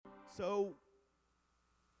So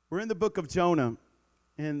we're in the book of Jonah,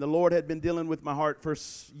 and the Lord had been dealing with my heart for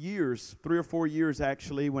years, 3 or 4 years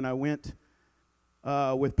actually, when I went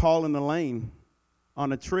with Paul and Elaine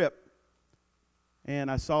on a trip. And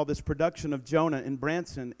I saw this production of Jonah in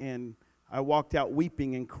Branson, and I walked out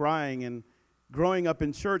weeping and crying. And growing up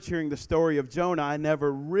in church, hearing the story of Jonah, I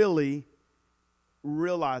never really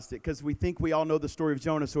realized it, because we think we all know the story of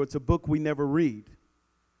Jonah, so it's a book we never read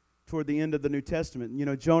toward the end of the New Testament. You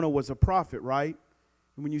know, Jonah was a prophet, right?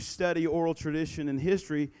 And when you study oral tradition and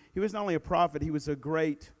history, he was not only a prophet, he was a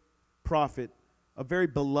great prophet, a very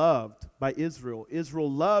beloved by Israel. Israel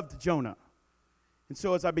loved Jonah. And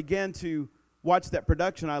so as I began to watch that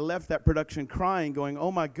production, I left that production crying, going,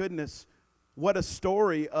 oh my goodness, what a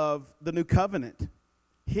story of the new covenant,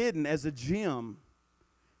 hidden as a gem.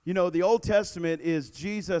 You know, the Old Testament is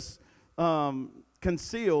Jesus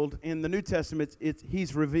concealed. In the New Testament,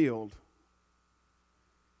 he's revealed.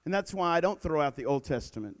 And that's why I don't throw out the Old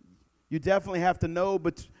Testament. You definitely have to know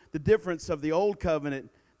but the difference of the Old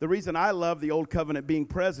Covenant. The reason I love the Old Covenant being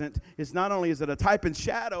present is not only is it a type and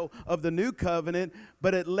shadow of the New Covenant,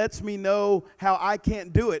 but it lets me know how I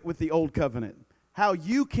can't do it with the Old Covenant. How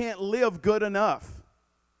you can't live good enough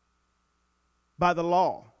by the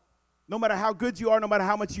law. No matter how good you are, no matter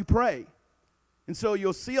how much you pray. And so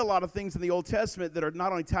you'll see a lot of things in the Old Testament that are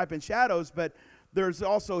not only type and shadows, but there's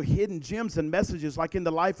also hidden gems and messages, like in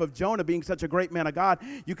the life of Jonah, being such a great man of God.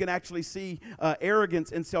 You can actually see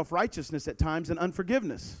arrogance and self-righteousness at times and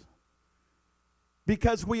unforgiveness.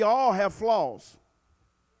 Because we all have flaws.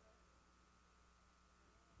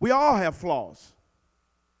 We all have flaws.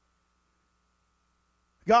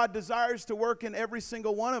 God desires to work in every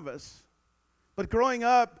single one of us. But growing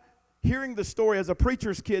up, hearing the story as a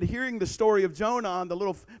preacher's kid, hearing the story of Jonah on the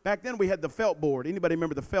little, back then we had the felt board. Anybody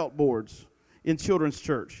remember the felt boards in children's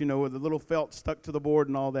church, you know, with the little felt stuck to the board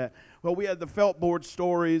and all that? Well, we had the felt board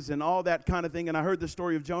stories and all that kind of thing, and I heard the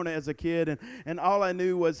story of Jonah as a kid, and all I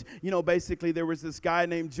knew was, you know, basically there was this guy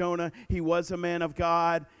named Jonah. He was a man of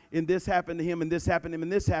God, and this happened to him, and this happened to him,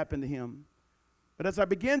 and this happened to him. But as I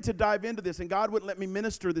began to dive into this, and God wouldn't let me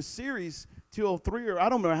minister this series till 3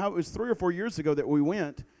 or 4 years ago that we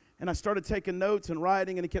went. And I started taking notes and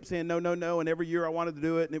writing, and he kept saying, no, no, no. And every year I wanted to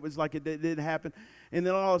do it, and it was like it didn't happen. And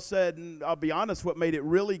then all of a sudden, I'll be honest, what made it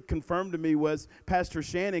really confirm to me was Pastor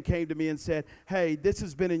Shannon came to me and said, hey, this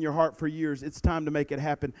has been in your heart for years. It's time to make it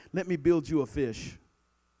happen. Let me build you a fish.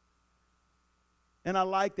 And I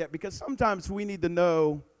like that, because sometimes we need to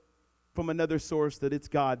know from another source that it's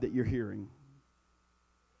God that you're hearing.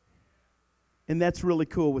 And that's really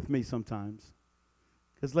cool with me sometimes,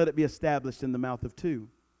 because let it be established in the mouth of two.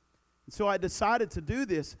 So I decided to do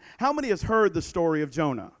this. How many has heard the story of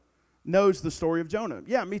Jonah? Knows the story of Jonah?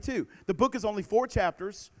 Yeah, me too. The book is only 4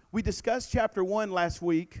 chapters. We discussed chapter 1 last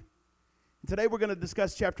week. Today we're going to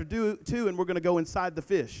discuss chapter 2, and we're going to go inside the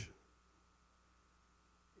fish.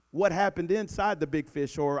 What happened inside the big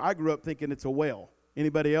fish? Or I grew up thinking it's a whale.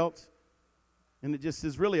 Anybody else? And it just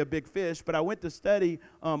is really a big fish. But I went to study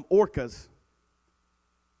orcas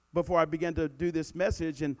before I began to do this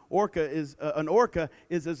message, and an orca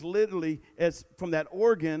is as literally as from that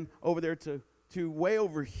organ over there to way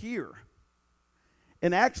over here.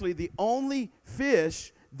 And actually, the only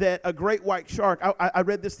fish that a great white shark, I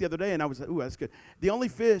read this the other day, and I was like, ooh, that's good. The only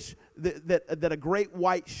fish that a great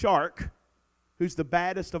white shark, who's the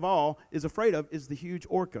baddest of all, is afraid of is the huge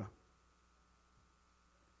orca.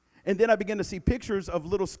 And then I began to see pictures of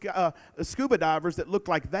little scuba divers that look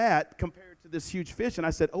like that compared to this huge fish. And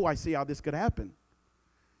I said, oh, I see how this could happen.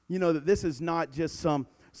 You know, that this is not just some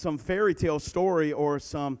fairy tale story or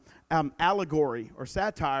some allegory or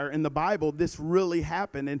satire in the Bible. This really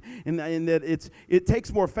happened. And that it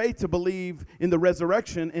takes more faith to believe in the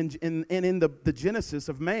resurrection and in the genesis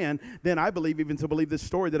of man than I believe even to believe this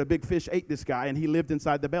story that a big fish ate this guy and he lived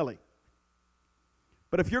inside the belly.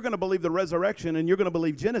 But if you're going to believe the resurrection and you're going to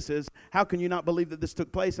believe Genesis, how can you not believe that this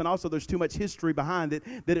took place? And also there's too much history behind it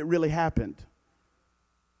that it really happened.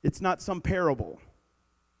 It's not some parable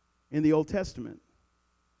in the Old Testament.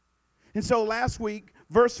 And so last week,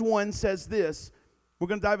 verse 1 says this. We're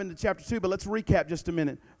going to dive into chapter 2, but let's recap just a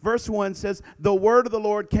minute. Verse 1 says, the word of the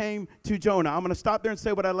Lord came to Jonah. I'm going to stop there and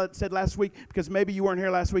say what I said last week, because maybe you weren't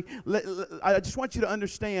here last week. I just want you to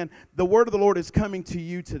understand the word of the Lord is coming to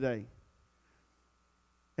you today.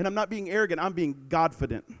 And I'm not being arrogant, I'm being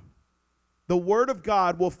Godfident. The word of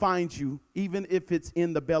God will find you even if it's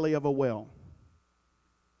in the belly of a whale.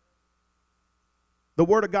 The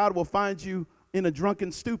word of God will find you in a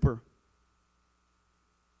drunken stupor.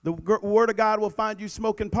 The word of God will find you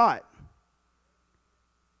smoking pot.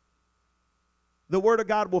 The word of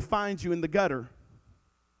God will find you in the gutter.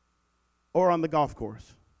 or on the golf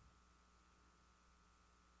course.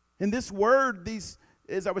 And this word,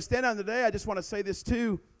 as I was standing on today, I just want to say this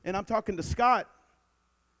too, and I'm talking to Scott.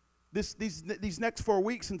 These next 4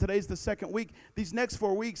 weeks, and today's the second week, these next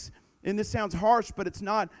 4 weeks, and this sounds harsh, but it's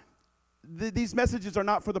not. These messages are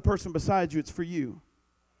not for the person beside you, it's for you.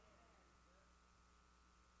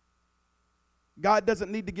 God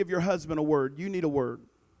doesn't need to give your husband a word. You need a word.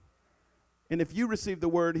 And if you receive the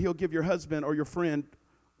word, he'll give your husband or your friend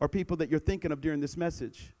or people that you're thinking of during this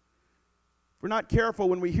message. If we're not careful,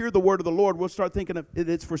 when we hear the word of the Lord, we'll start thinking of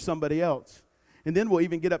it's for somebody else. And then we'll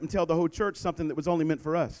even get up and tell the whole church something that was only meant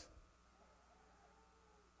for us.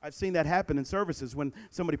 I've seen that happen in services when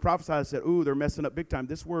somebody prophesies that, ooh, they're messing up big time.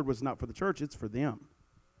 This word was not for the church, it's for them.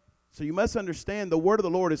 So you must understand the word of the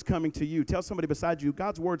Lord is coming to you. Tell somebody beside you,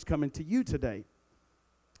 God's word's coming to you today.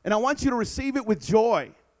 And I want you to receive it with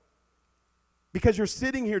joy because you're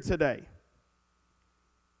sitting here today.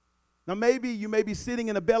 Now maybe you may be sitting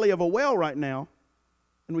in the belly of a whale right now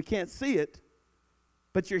and we can't see it,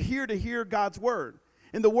 but you're here to hear God's word.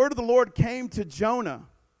 And the word of the Lord came to Jonah,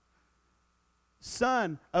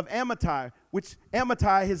 son of Amittai, which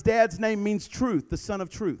Amittai, his dad's name means truth, the son of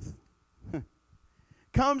truth.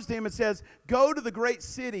 Comes to him and says, go to the great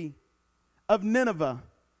city of Nineveh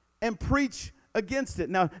and preach against it.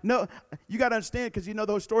 Now, no, you got to understand, because you know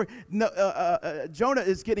the whole story. No, Jonah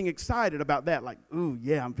is getting excited about that. Like, ooh,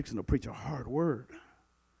 yeah, I'm fixing to preach a hard word.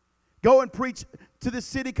 Go and preach to this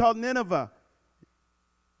city called Nineveh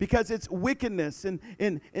because it's wickedness. And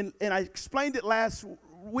I explained it last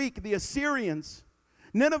week. The Assyrians,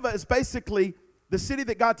 Nineveh is basically the city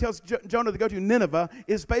that God tells Jonah to go to. Nineveh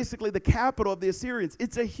is basically the capital of the Assyrians.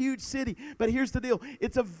 It's a huge city, but here's the deal.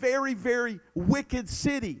 It's a very, very wicked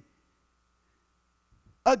city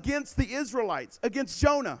against the Israelites, against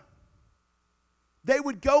Jonah. They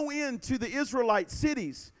would go into the Israelite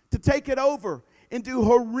cities to take it over and do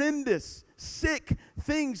horrendous, sick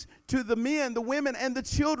things to the men, the women, and the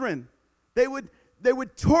children. They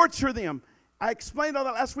would torture them. I explained all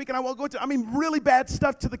that last week, and I won't go into really bad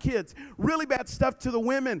stuff to the kids, really bad stuff to the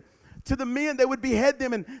women. To the men, they would behead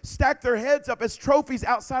them and stack their heads up as trophies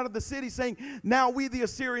outside of the city, saying, now we, the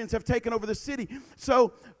Assyrians, have taken over the city.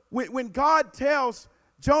 So when God tells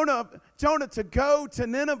Jonah to go to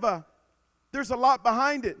Nineveh, there's a lot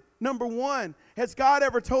behind it. Number one, has God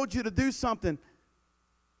ever told you to do something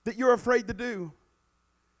that you're afraid to do?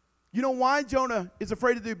 You know why Jonah is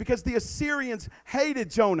afraid to do? Because the Assyrians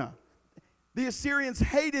hated Jonah. The Assyrians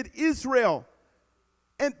hated Israel.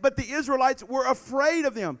 But the Israelites were afraid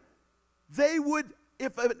of them. They would,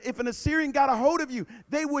 if an Assyrian got a hold of you,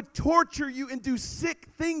 they would torture you and do sick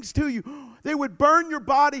things to you. They would burn your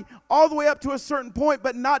body all the way up to a certain point,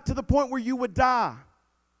 but not to the point where you would die.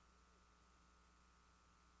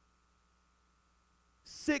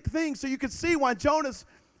 Sick things. So you can see why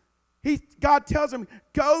God tells him,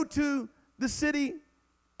 go to the city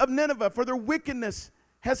of Nineveh, for their wickedness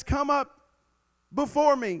has come up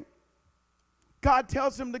before me. God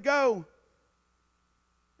tells him to go.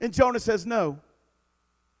 And Jonah says, no,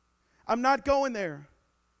 I'm not going there.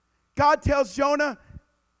 God tells Jonah,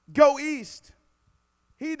 go east.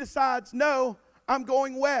 He decides, no, I'm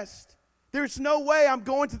going west. There's no way I'm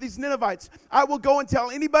going to these Ninevites. I will go and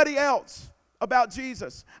tell anybody else about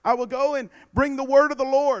Jesus. I will go and bring the word of the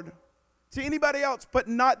Lord to anybody else, but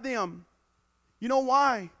not them. You know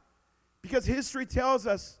why? Because history tells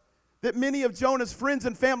us that many of Jonah's friends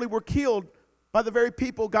and family were killed by the very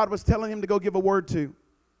people God was telling him to go give a word to.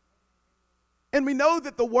 And we know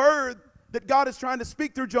that the word that God is trying to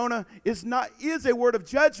speak through Jonah is a word of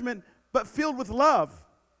judgment, but filled with love.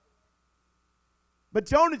 But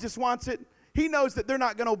Jonah just wants it. He knows that they're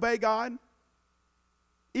not going to obey God.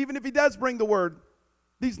 Even if he does bring the word.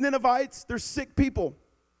 These Ninevites, they're sick people.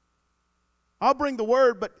 I'll bring the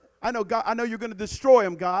word, but I know you're going to destroy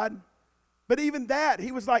them, God. But even that,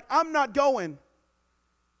 he was like, I'm not going.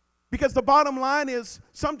 Because the bottom line is,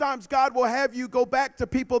 sometimes God will have you go back to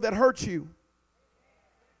people that hurt you.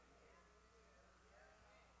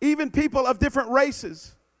 Even people of different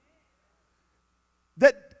races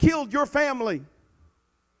that killed your family.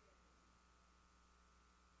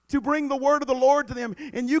 To bring the word of the Lord to them,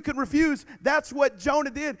 and you can refuse. That's what Jonah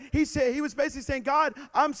did. He was basically saying, God,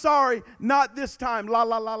 I'm sorry, not this time. La,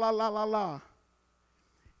 la, la, la, la, la, la.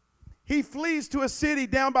 He flees to a city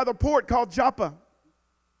down by the port called Joppa.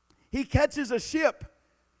 He catches a ship.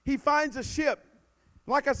 He finds a ship.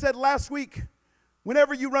 Like I said last week,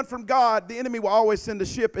 whenever you run from God, the enemy will always send a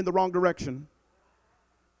ship in the wrong direction.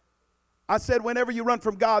 I said whenever you run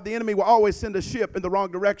from God, the enemy will always send a ship in the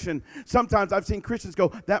wrong direction. Sometimes I've seen Christians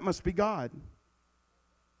go, that must be God.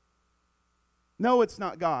 No, it's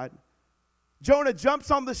not God. Jonah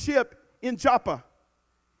jumps on the ship in Joppa,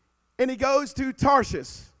 and he goes to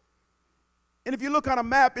Tarshish. And if you look on a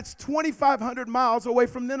map, it's 2,500 miles away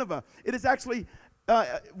from Nineveh. It is actually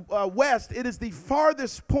west. It is the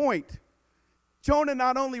farthest point. Jonah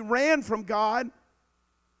not only ran from God,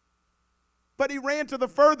 but he ran to the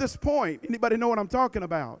furthest point. Anybody know what I'm talking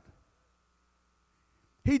about?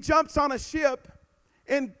 He jumps on a ship,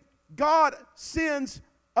 and God sends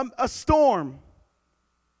a storm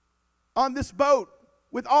on this boat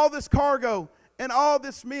with all this cargo and all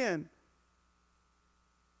this men.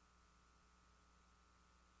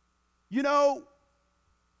 You know,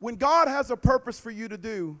 when God has a purpose for you to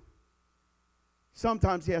do,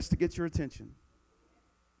 sometimes he has to get your attention.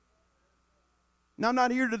 Now, I'm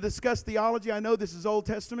not here to discuss theology. I know this is Old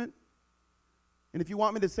Testament. And if you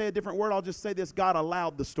want me to say a different word, I'll just say this: God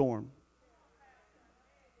allowed the storm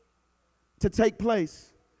to take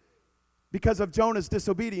place because of Jonah's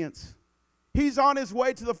disobedience. He's on his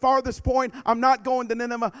way to the farthest point. I'm not going to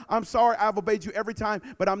Nineveh. I'm sorry, I've obeyed you every time,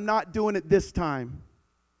 but I'm not doing it this time.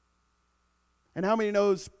 And how many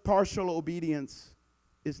knows partial obedience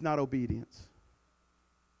is not obedience?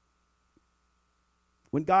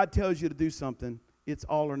 When God tells you to do something, it's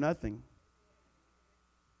all or nothing.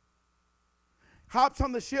 Hops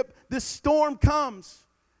on the ship, this storm comes.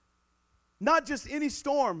 Not just any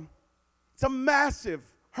storm. It's a massive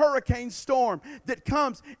hurricane storm that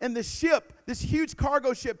comes, and the ship, this huge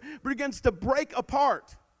cargo ship, begins to break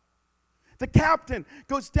apart. The captain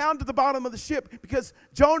goes down to the bottom of the ship because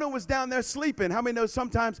Jonah was down there sleeping. How many know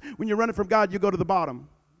sometimes when you're running from God, you go to the bottom?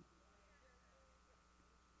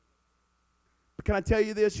 But can I tell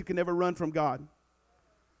you this? You can never run from God.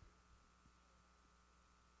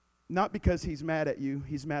 Not because he's mad at you,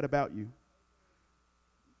 he's mad about you.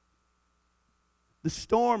 The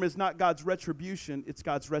storm is not God's retribution, it's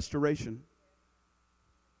God's restoration.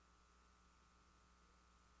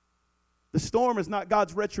 The storm is not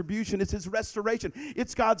God's retribution, it's his restoration.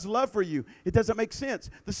 It's God's love for you. It doesn't make sense.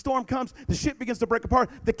 The storm comes, the ship begins to break apart.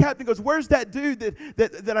 The captain goes, where's that dude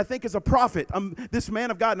that I think is a prophet? This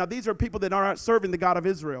man of God. Now, these are people that are not serving the God of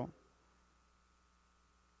Israel.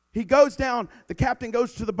 He goes down, the captain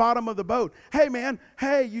goes to the bottom of the boat. Hey, man,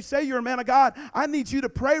 you say you're a man of God. I need you to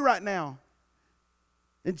pray right now.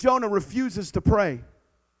 And Jonah refuses to pray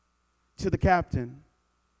to the captain.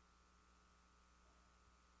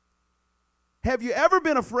 Have you ever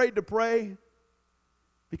been afraid to pray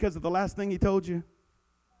because of the last thing he told you?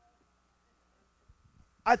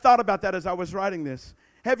 I thought about that as I was writing this.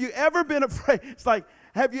 Have you ever been afraid? It's like,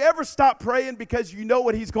 have you ever stopped praying because you know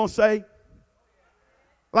what he's going to say?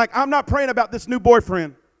 Like, I'm not praying about this new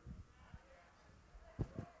boyfriend.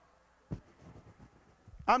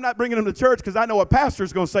 I'm not bringing him to church because I know what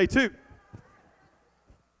pastor's going to say too.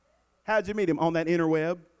 How'd you meet him? On that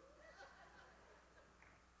interweb.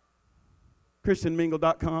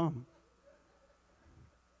 ChristianMingle.com.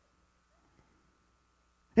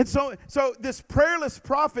 And so this prayerless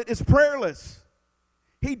prophet is prayerless.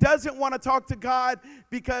 He doesn't want to talk to God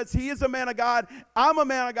because he is a man of God. I'm a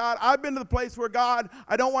man of God. I've been to the place where God,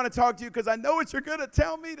 I don't want to talk to you because I know what you're going to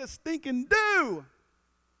tell me to stink and do.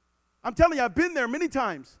 I'm telling you, I've been there many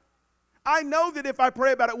times. I know that if I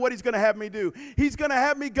pray about it, what he's going to have me do. He's going to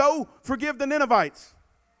have me go forgive the Ninevites.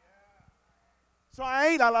 So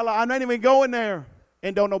I'm not even going there.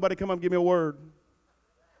 And don't nobody come up and give me a word.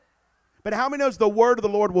 But how many knows the word of the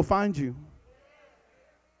Lord will find you?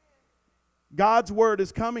 God's word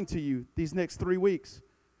is coming to you these next 3 weeks.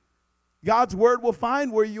 God's word will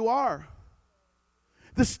find where you are.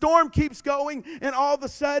 The storm keeps going, and all of a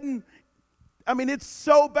sudden, it's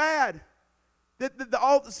so bad that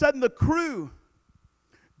all of a sudden the crew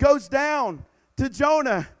goes down to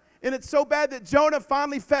Jonah, and it's so bad that Jonah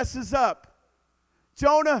finally fesses up.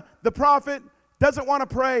 Jonah, the prophet, doesn't want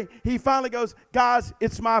to pray. He finally goes, guys,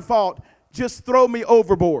 it's my fault. Just throw me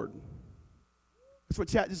overboard.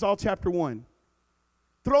 This is all chapter 1.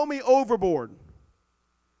 Throw me overboard.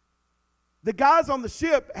 The guys on the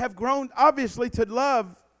ship have grown, obviously, to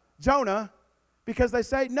love Jonah because they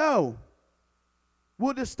say, no,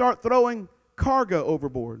 we'll just start throwing cargo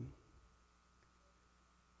overboard.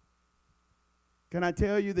 Can I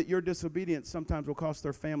tell you that your disobedience sometimes will cost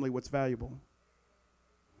their family what's valuable?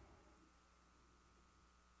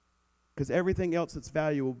 Because everything else that's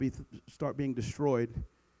valuable will start being destroyed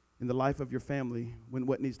in the life of your family when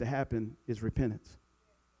what needs to happen is repentance.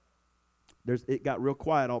 It got real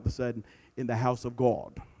quiet all of a sudden in the house of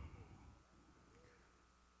God.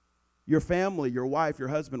 Your family, your wife, your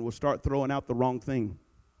husband will start throwing out the wrong thing.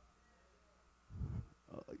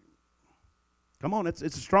 Come on, it's a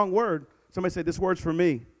strong word. Somebody say, this word's for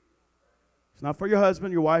me. It's not for your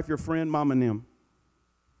husband, your wife, your friend, mom, and them.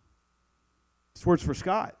 This word's for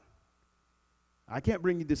Scott. I can't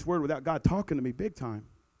bring you this word without God talking to me big time,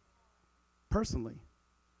 personally.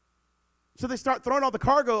 So they start throwing all the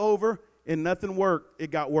cargo over, and nothing worked.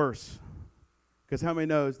 It got worse. Because how many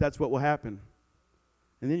knows that's what will happen?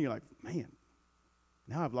 And then you're like, man,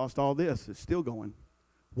 now I've lost all this. It's still going.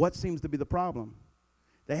 What seems to be the problem?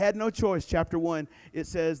 They had no choice. Chapter 1, it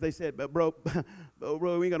says, they said, but bro,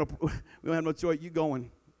 we don't have no choice. You going.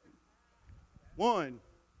 1,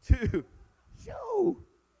 2, shoo.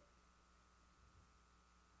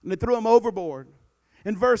 And they threw him overboard.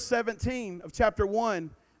 In verse 17 of chapter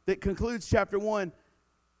 1, that concludes chapter 1,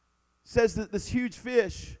 says that this huge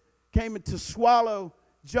fish came to swallow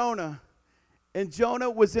Jonah, and Jonah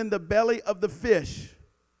was in the belly of the fish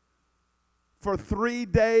for 3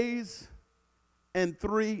 days and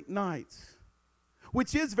 3 nights,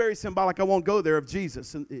 which is very symbolic. I won't go there, of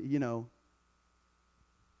Jesus, and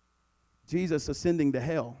Jesus ascending to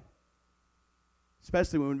hell,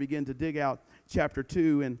 especially when we begin to dig out chapter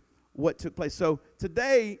 2 and what took place. So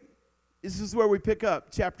today, this is where we pick up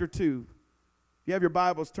chapter 2. If you have your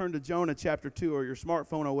Bibles, turn to Jonah chapter 2 or your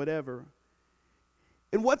smartphone or whatever.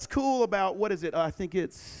 And what's cool about, what is it? I think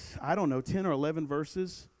it's, 10 or 11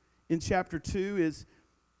 verses in chapter 2 is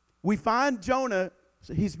we find Jonah,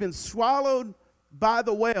 so he's been swallowed by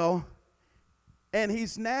the whale, and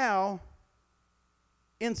he's now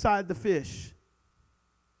inside the fish.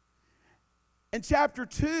 And chapter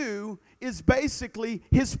 2 is basically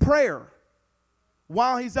his prayer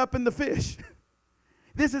while he's up in the fish.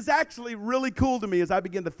 This is actually really cool to me as I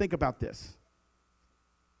begin to think about this.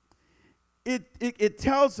 It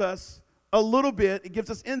tells us a little bit, it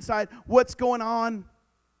gives us insight what's going on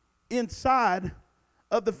inside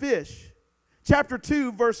of the fish. Chapter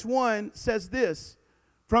 2, verse 1 says this: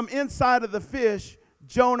 from inside of the fish,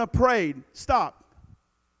 Jonah prayed. Stop.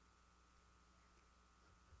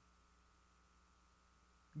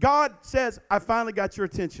 God says, I finally got your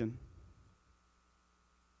attention.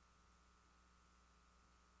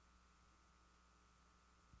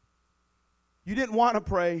 You didn't want to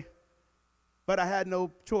pray, but I had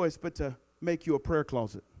no choice but to make you a prayer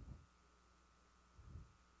closet.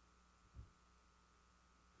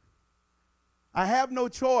 I have no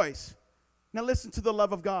choice. Now listen to the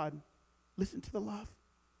love of God. Listen to the love.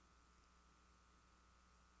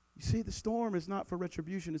 You see, the storm is not for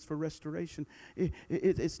retribution, it's for restoration.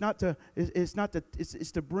 It's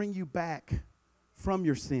to bring you back from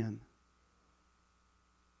your sin.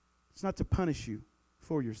 It's not to punish you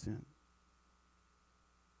for your sin.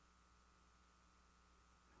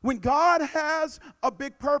 When God has a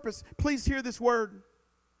big purpose, please hear this word,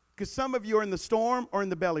 because some of you are in the storm or in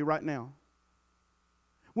the belly right now.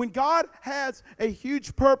 When God has a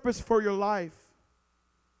huge purpose for your life,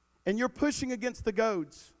 and you're pushing against the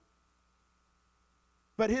goads,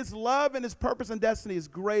 but His love and His purpose and destiny is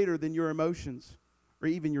greater than your emotions or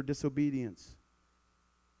even your disobedience,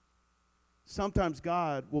 sometimes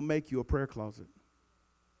God will make you a prayer closet.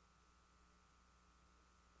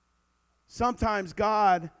 Sometimes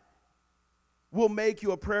God will make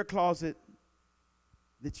you a prayer closet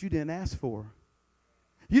that you didn't ask for.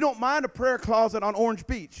 You don't mind a prayer closet on Orange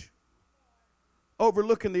Beach,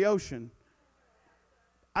 overlooking the ocean.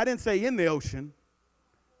 I didn't say in the ocean.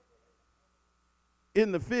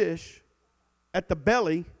 In the fish, at the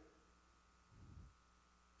belly.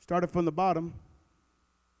 Started from the bottom.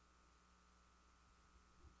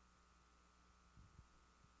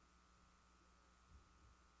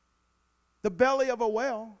 The belly of a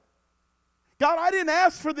whale. God, I didn't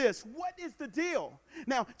ask for this. What is the deal?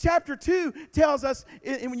 Now, chapter 2 tells us,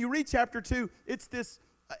 and when you read chapter 2, it's this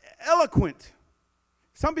eloquent.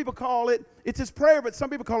 Some people call it, it's his prayer, but some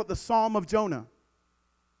people call it the Psalm of Jonah.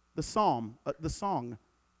 The Song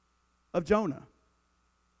of Jonah.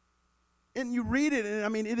 And you read it, and I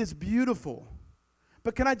mean, it is beautiful.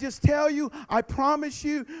 But can I just tell you, I promise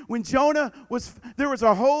you, when Jonah was, there was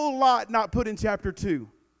a whole lot not put in chapter 2.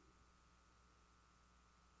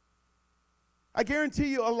 I guarantee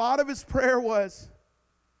you a lot of his prayer was,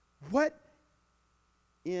 what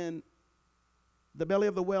in the belly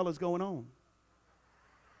of the whale is going on?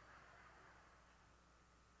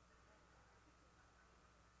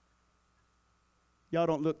 Y'all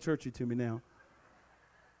don't look churchy to me now.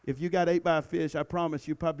 If you got ate by a fish, I promise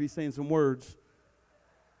you'll probably be saying some words.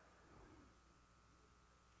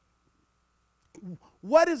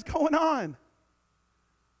 What is going on?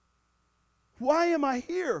 Why am I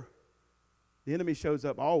here? The enemy shows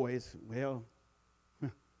up always. Well,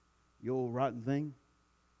 you old rotten thing.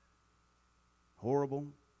 Horrible.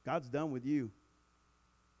 God's done with you.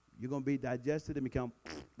 You're going to be digested and become,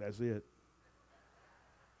 that's it.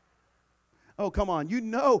 Oh, come on. You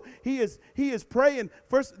know he is praying.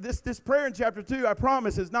 First, this prayer in chapter 2, I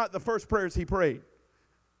promise, is not the first prayers he prayed.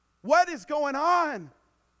 What is going on?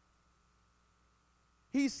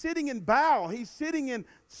 He's sitting in bowel. He's sitting in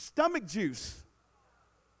stomach juice.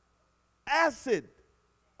 Acid.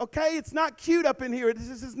 Okay? It's not cute up in here.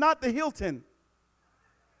 This is not the Hilton.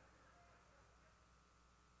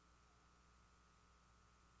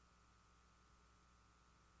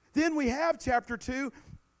 Then we have chapter 2.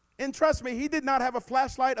 And trust me, he did not have a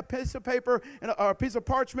flashlight, a piece of paper, or a piece of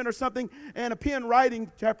parchment or something, and a pen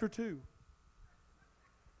writing chapter 2.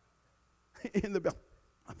 In the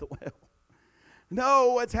well.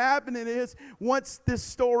 No, what's happening is once this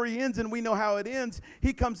story ends, and we know how it ends,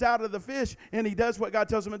 he comes out of the fish and he does what God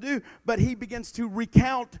tells him to do, but he begins to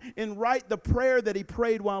recount and write the prayer that he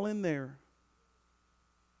prayed while in there.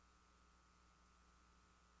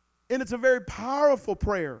 And it's a very powerful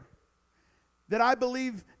prayer that I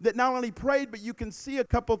believe that not only prayed, but you can see a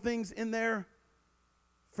couple things in there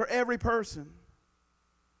for every person.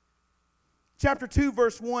 Chapter 2,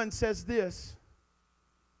 verse 1 says this.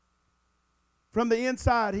 From the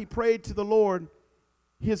inside, he prayed to the Lord,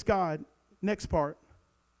 his God. Next part.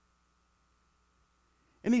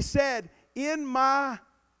 And he said, in my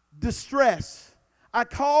distress, I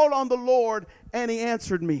called on the Lord, and he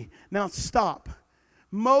answered me. Now stop.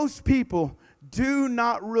 Most people do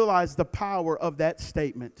not realize the power of that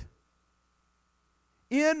statement.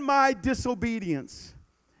 In my disobedience,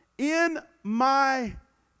 in my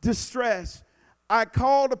distress, I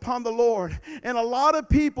called upon the Lord. And a lot of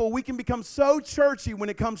people, we can become so churchy when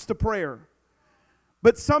it comes to prayer.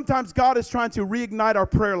 But sometimes God is trying to reignite our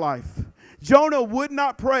prayer life. Jonah would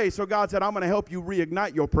not pray, so God said, I'm going to help you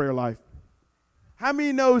reignite your prayer life. How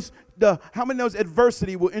many knows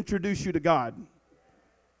adversity will introduce you to God?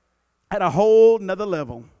 At a whole nother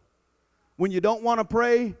level. When you don't want to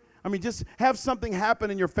pray, just have something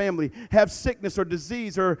happen in your family. Have sickness or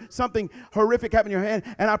disease or something horrific happen in your hand.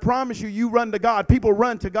 And I promise you, you run to God. People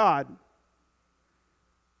run to God.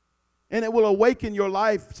 And it will awaken your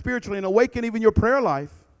life spiritually and awaken even your prayer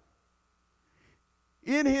life.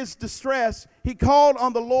 In his distress, he called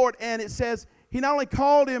on the Lord. And it says, he not only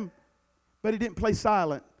called him, but he didn't play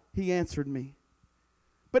silent. He answered me.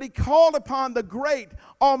 But he called upon the great,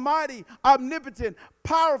 almighty, omnipotent,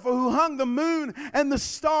 powerful, who hung the moon and the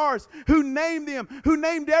stars, who named them, who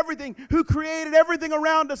named everything, who created everything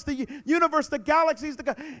around us, the universe, the galaxies.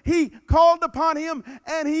 He called upon him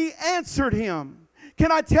and he answered him.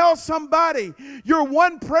 Can I tell somebody, you're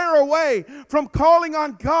one prayer away from calling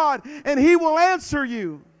on God and he will answer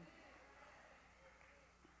you.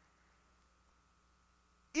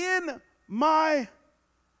 In my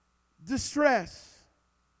distress,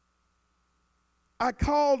 I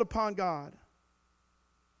called upon God.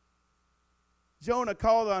 Jonah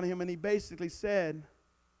called on him and he basically said,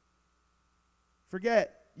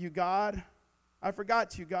 forget you, God. I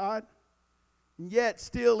forgot you, God. And yet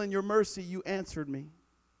still in your mercy you answered me.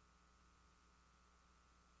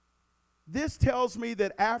 This tells me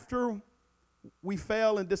that after we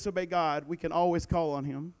fail and disobey God, we can always call on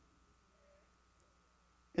him.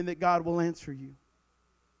 And that God will answer you.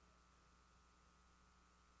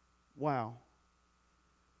 Wow.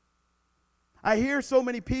 I hear so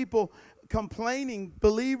many people complaining,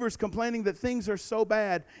 believers complaining that things are so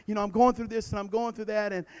bad. I'm going through this and I'm going through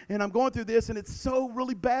that and I'm going through this and it's so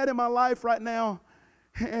really bad in my life right now.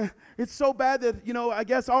 It's so bad that, I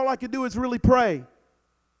guess all I can do is really pray.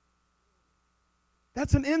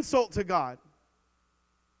 That's an insult to God.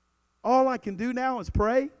 All I can do now is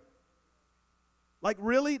pray? Like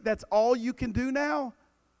really? That's all you can do now?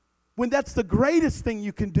 When that's the greatest thing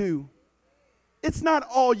you can do. It's not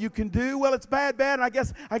all you can do. Well, it's bad, and I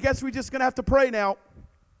guess we're just going to have to pray now.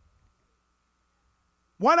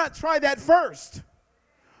 Why not try that first?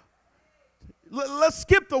 Let's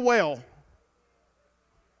skip the well.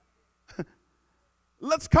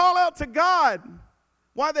 Let's call out to God.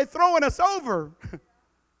 Why are they throwing us over?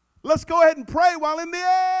 Let's go ahead and pray while in the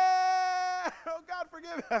air. Oh, God,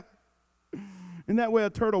 forgive me. And that way a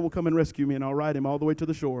turtle will come and rescue me, and I'll ride him all the way to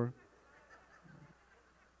the shore.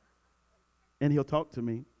 And he'll talk to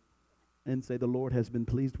me and say, the Lord has been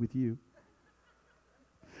pleased with you.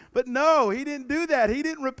 But no, he didn't do that. He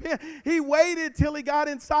didn't repent. He waited till he got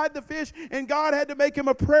inside the fish, and God had to make him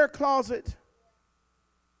a prayer closet.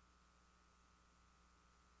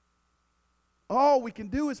 All we can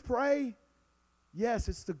do is pray. Yes,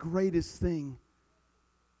 it's the greatest thing.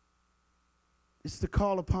 It's to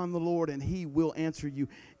call upon the Lord, and he will answer you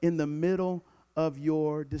in the middle of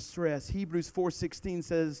your distress. Hebrews 4:16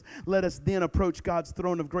 says, let us then approach God's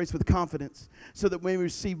throne of grace with confidence so that we may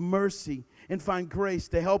receive mercy and find grace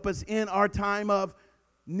to help us in our time of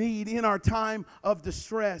need, in our time of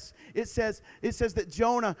distress. It says that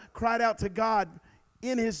Jonah cried out to God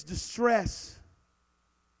in his distress.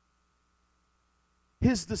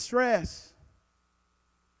 His distress.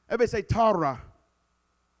 Everybody say Tara.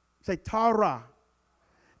 Say Tara.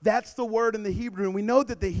 That's the word in the Hebrew. And we know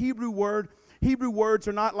that the Hebrew words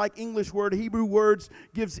are not like English word. Hebrew words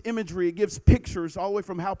gives imagery. It gives pictures all the way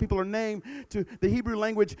from how people are named to the Hebrew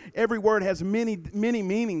language. Every word has many, many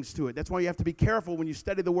meanings to it. That's why you have to be careful when you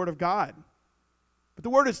study the Word of God. But the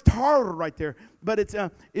word is tar right there. But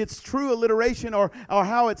it's true alliteration or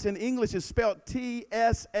how it's in English is spelled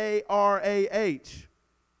Tsarah.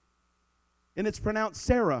 And it's pronounced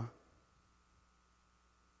Sarah.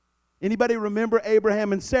 Anybody remember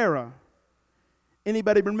Abraham and Sarah?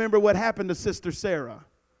 Anybody remember what happened to Sister Sarah?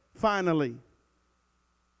 Finally,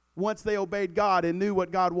 once they obeyed God and knew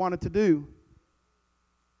what God wanted to do.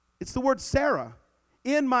 It's the word Sarah.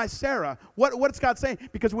 In my Sarah. What's God saying?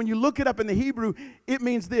 Because when you look it up in the Hebrew, it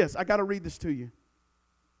means this. I got to read this to you.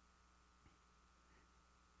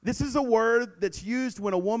 This is a word that's used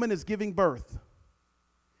when a woman is giving birth.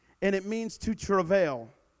 And it means to travail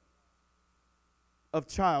of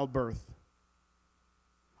childbirth.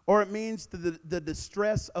 Or it means the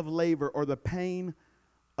distress of labor or the pain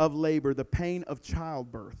of labor, the pain of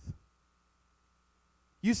childbirth.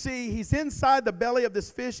 You see, he's inside the belly of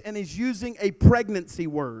this fish and he's using a pregnancy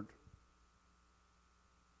word.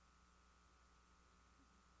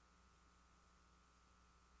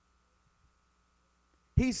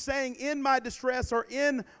 He's saying in my distress or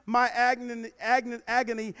in my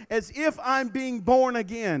agony as if I'm being born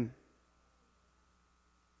again.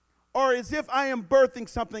 Or as if I am birthing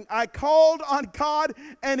something. I called on God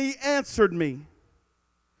and He answered me.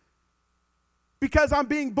 Because I'm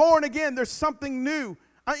being born again, there's something new.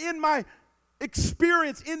 In my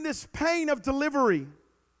experience, in this pain of delivery,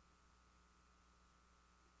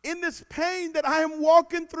 in this pain that I am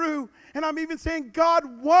walking through, and I'm even saying, God,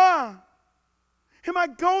 why am I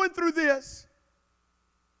going through this?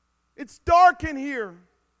 It's dark in here.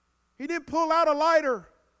 He didn't pull out a lighter.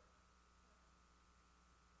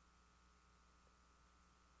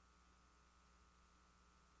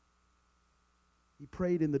 He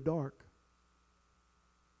prayed in the dark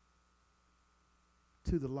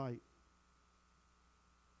to the light.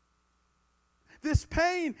 This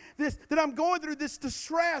pain, that I'm going through, this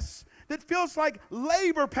distress that feels like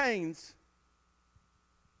labor pains,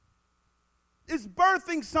 is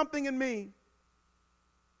birthing something in me.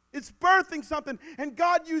 It's birthing something. And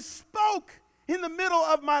God, you spoke in the middle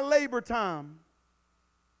of my labor time.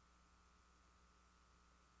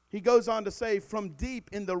 He goes on to say, from deep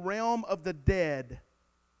in the realm of the dead.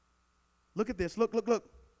 Look at this. Look.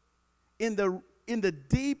 In the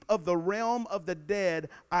deep of the realm of the dead,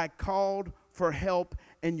 I called for help,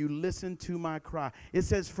 and you listened to my cry. It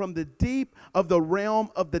says, from the deep of the realm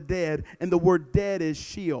of the dead, and the word dead is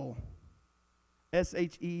Sheol.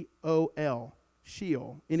 S-H-E-O-L.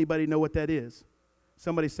 Sheol. Anybody know what that is?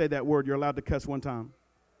 Somebody say that word. You're allowed to cuss one time.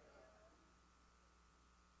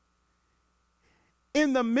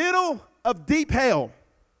 In the middle of deep hell,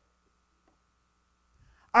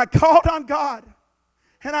 I called on God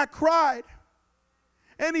and I cried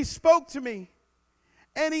and He spoke to me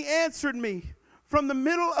and He answered me from the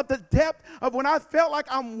middle of the depth of when I felt like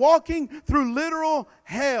I'm walking through literal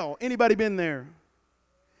hell. Anybody been there?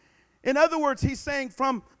 In other words, He's saying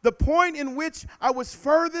from the point in which I was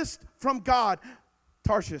furthest from God,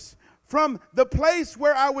 Tarshish, from the place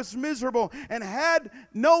where I was miserable and had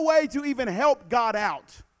no way to even help God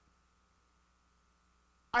out.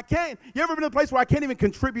 I can't. You ever been in a place where I can't even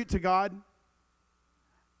contribute to God?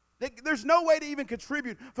 There's no way to even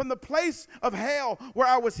contribute. From the place of hell where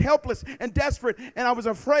I was helpless and desperate and I was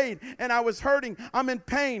afraid and I was hurting, I'm in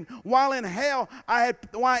pain. While in hell,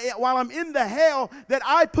 while I'm in the hell that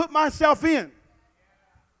I put myself in.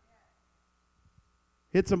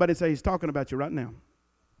 Hit somebody and say, He's talking about you right now.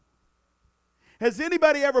 Has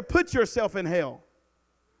anybody ever put yourself in hell?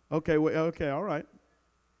 Okay, all right.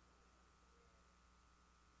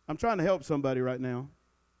 I'm trying to help somebody right now.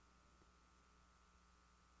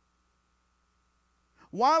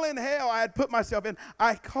 While in hell, I had put myself in.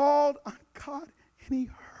 I called on God, and He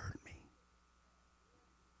heard me.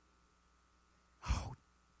 Oh,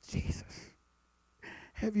 Jesus.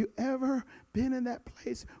 Have you ever been in that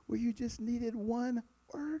place where you just needed one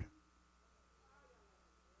word?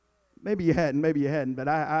 Maybe you hadn't, but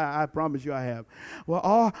I promise you I have.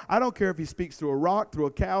 Well, I don't care if he speaks through a rock, through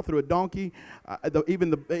a cow, through a donkey, even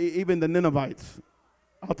the Ninevites.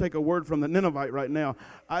 I'll take a word from the Ninevite right now.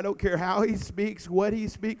 I don't care how he speaks, what he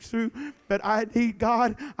speaks through, but I need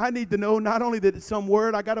God. I need to know not only that it's some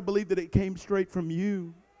word, I got to believe that it came straight from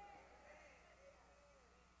you.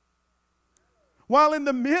 While in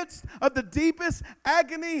the midst of the deepest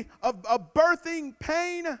agony of birthing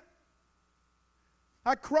pain,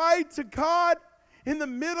 I cried to God in the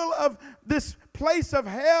middle of this place of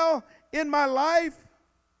hell in my life,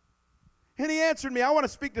 and he answered me. I want to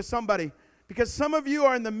speak to somebody, because some of you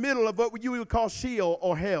are in the middle of what you would call Sheol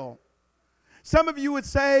or hell. Some of you would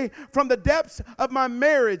say, from the depths of my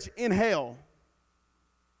marriage in hell,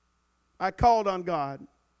 I called on God.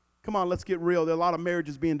 Come on, let's get real. There are a lot of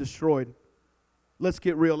marriages being destroyed. Let's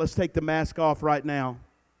get real. Let's take the mask off right now.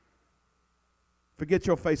 Forget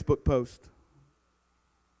your Facebook post.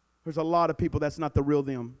 There's a lot of people that's not the real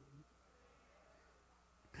them.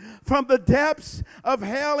 From the depths of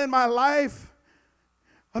hell in my life,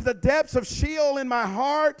 of the depths of Sheol in my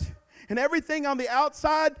heart, and everything on the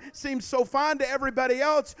outside seems so fine to everybody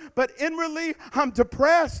else, but inwardly I'm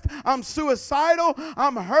depressed, I'm suicidal,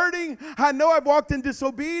 I'm hurting, I know I've walked in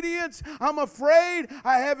disobedience, I'm afraid,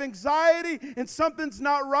 I have anxiety, and something's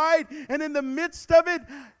not right, and in the midst of it,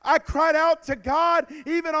 I cried out to God,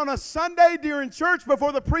 even on a Sunday during church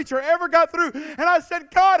before the preacher ever got through, and I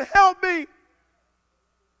said, God, help me.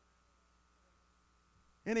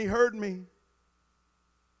 And he heard me.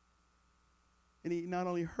 And he not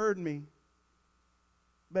only heard me,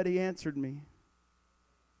 but he answered me.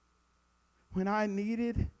 When I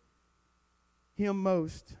needed him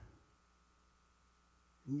most.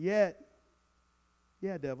 And yet,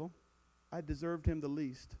 yeah, devil, I deserved him the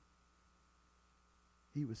least.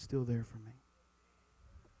 He was still there for me.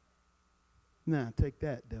 Nah, take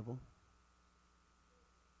that, devil.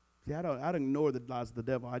 See, I don't ignore the lies of the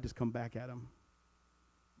devil. I just come back at him.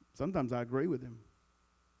 Sometimes I agree with him.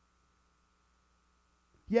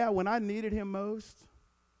 Yeah, when I needed him most.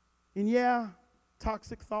 And yeah,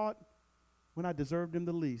 toxic thought, when I deserved him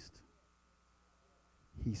the least.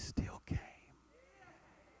 He still came.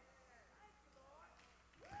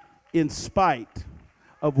 In spite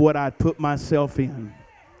of what I'd put myself in.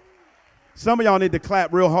 Some of y'all need to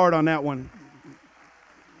clap real hard on that one.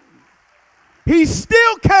 He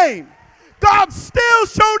still came. God still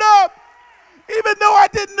showed up. Even though I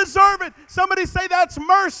didn't deserve it. Somebody say that's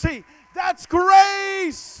mercy. That's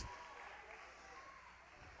grace.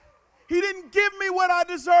 He didn't give me what I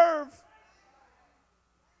deserve.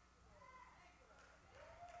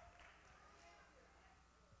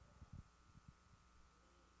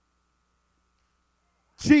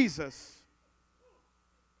 Jesus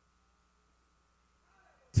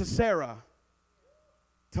to Sarah,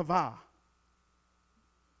 Tava,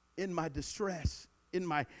 in my distress, in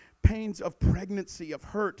my pains of pregnancy, of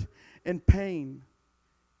hurt and pain,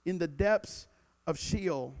 in the depths of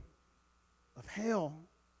Sheol, of hell.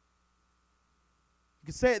 You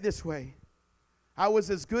can say it this way. I was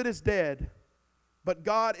as good as dead, but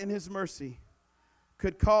God in his mercy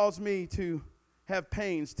could cause me to have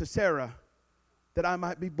pains to Sarah that I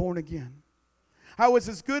might be born again. I was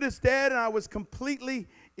as good as dead, and I was completely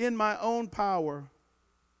in my own power,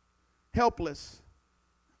 helpless.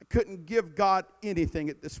 I couldn't give God anything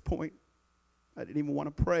at this point. I didn't even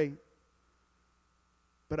want to pray.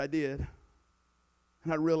 But I did.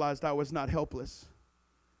 And I realized I was not helpless.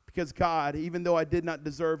 Because God, even though I did not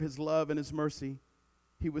deserve his love and his mercy,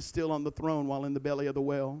 he was still on the throne while in the belly of the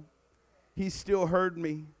whale. He still heard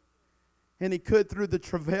me. And he could, through the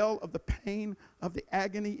travail of the pain of the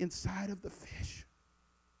agony inside of the fish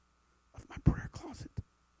of my prayer closet,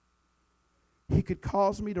 he could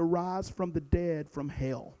cause me to rise from the dead from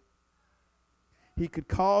hell. He could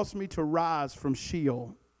cause me to rise from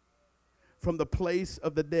Sheol, from the place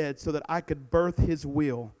of the dead, so that I could birth his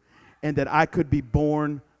will and that I could be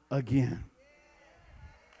born again.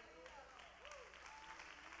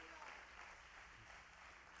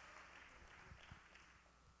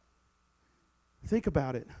 Think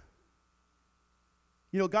about it.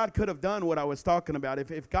 You know, God could have done what I was talking about. If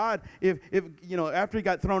you know, after he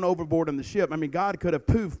got thrown overboard on the ship, I mean, God could have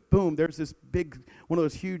poof, boom, there's this big, one of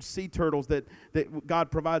those huge sea turtles that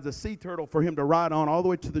God provides a sea turtle for him to ride on all the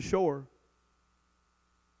way to the shore.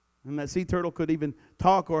 And that sea turtle could even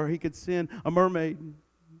talk, or he could send a mermaid.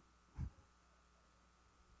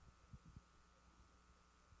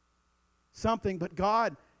 Something, but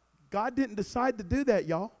God didn't decide to do that,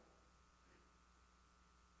 y'all.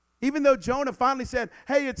 Even though Jonah finally said,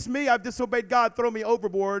 hey, it's me, I've disobeyed God, throw me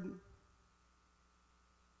overboard.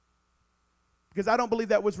 Because I don't believe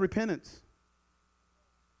that was repentance.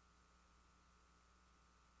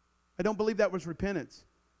 I don't believe that was repentance.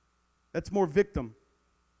 That's more victim.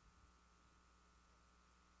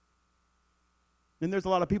 And there's a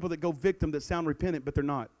lot of people that go victim that sound repentant, but they're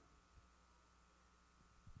not.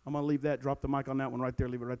 I'm going to leave that. Drop the mic on that one right there.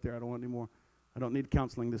 Leave it right there. I don't want any more. I don't need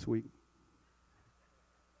counseling this week.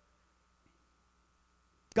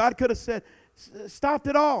 God could have said, stopped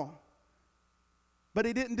it all. But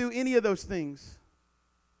he didn't do any of those things.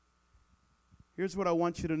 Here's what I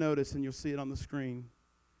want you to notice, and you'll see it on the screen.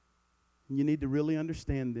 And you need to really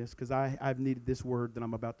understand this, because I've needed this word that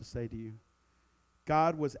I'm about to say to you.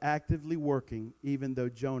 God was actively working even though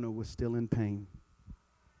Jonah was still in pain.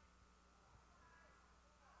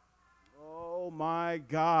 Oh my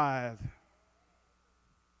God.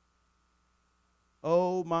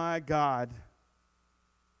 Oh my God.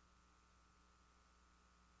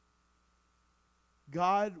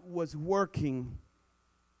 God was working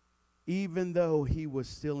even though he was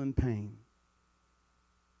still in pain.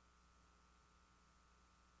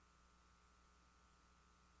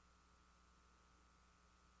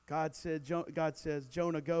 God says,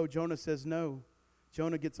 Jonah, go. Jonah says no.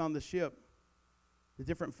 Jonah gets on the ship. The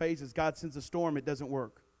different phases. God sends a storm. It doesn't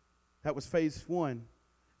work. That was phase 1.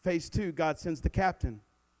 Phase 2, God sends the captain.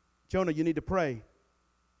 Jonah, you need to pray.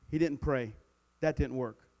 He didn't pray. That didn't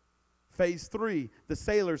work. Phase 3, the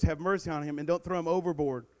sailors have mercy on him and don't throw him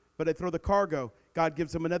overboard, but they throw the cargo. God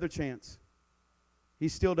gives him another chance. He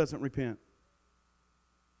still doesn't repent.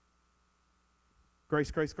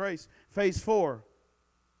 Grace, grace, grace. Phase 4,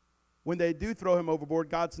 when they do throw him overboard,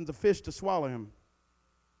 God sends a fish to swallow him.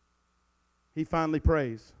 He finally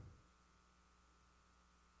prays.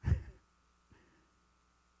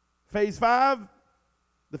 Phase 5,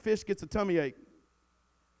 the fish gets a tummy ache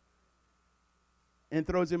and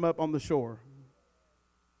throws him up on the shore.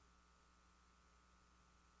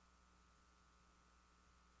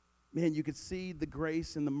 Man, you could see the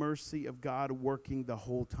grace and the mercy of God working the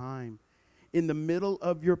whole time. In the middle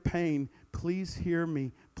of your pain, please hear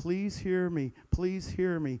me, please hear me, please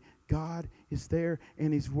hear me. God is there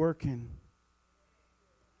and he's working.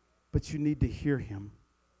 But you need to hear him.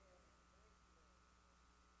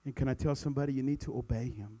 And can I tell somebody, you need to obey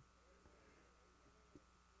him.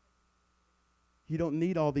 You don't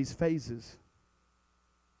need all these phases.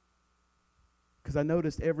 Because I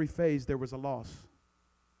noticed every phase there was a loss.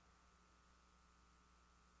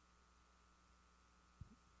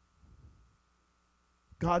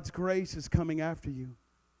 God's grace is coming after you.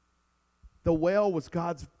 The well was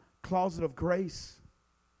God's closet of grace.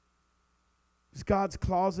 It's God's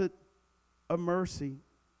closet of mercy.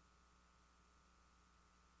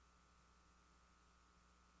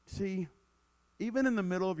 See, even in the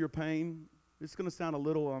middle of your pain, it's going to sound a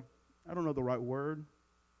little, I don't know the right word.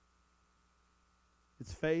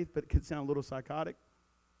 It's faith, but it could sound a little psychotic.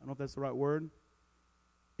 I don't know if that's the right word.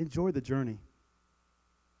 Enjoy the journey.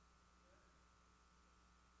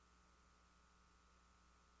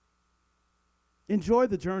 Enjoy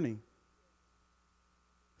the journey.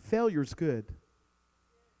 Failure's good.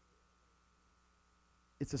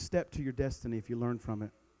 It's a step to your destiny if you learn from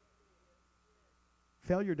it.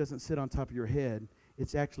 Failure doesn't sit on top of your head.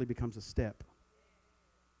 It actually becomes a step.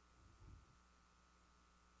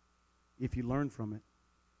 If you learn from it.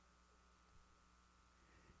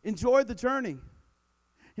 Enjoy the journey.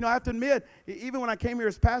 You know, I have to admit, even when I came here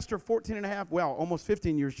as pastor almost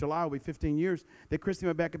 15 years, July will be 15 years that Christy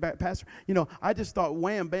went back pastor. You know, I just thought,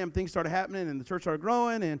 wham, bam, things started happening and the church started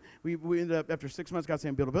growing and we ended up, after 6 months, God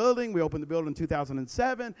saying build a building. We opened the building in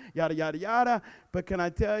 2007, yada, yada, yada. But can I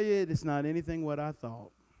tell you, it's not anything what I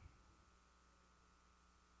thought.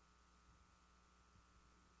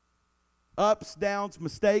 Ups, downs,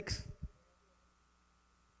 mistakes.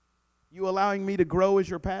 You allowing me to grow as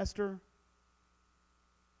your pastor?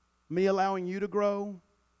 Me allowing you to grow?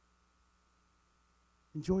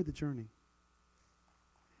 Enjoy the journey.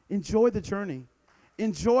 Enjoy the journey.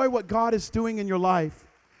 Enjoy what God is doing in your life.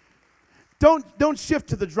 Don't shift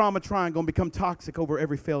to the drama triangle and become toxic over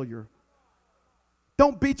every failure.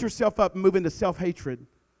 Don't beat yourself up and move into self-hatred.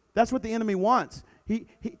 That's what the enemy wants. He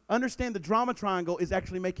understand the drama triangle is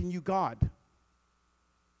actually making you God.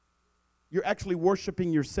 You're actually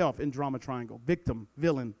worshiping yourself in drama triangle. Victim,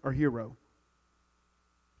 villain, or hero.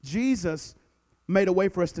 Jesus made a way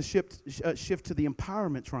for us to shift to the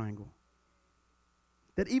empowerment triangle.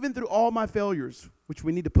 That even through all my failures, which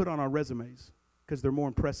we need to put on our resumes because they're more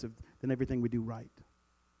impressive than everything we do right.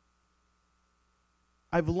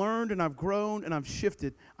 I've learned and I've grown and I've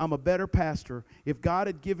shifted. I'm a better pastor. If God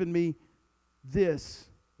had given me this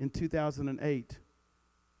in 2008,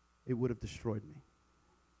 it would have destroyed me.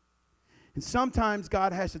 And sometimes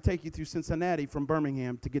God has to take you through Cincinnati from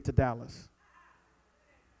Birmingham to get to Dallas.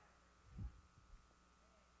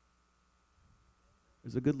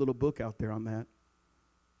 There's a good little book out there on that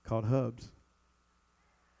called Hubs.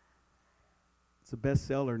 It's a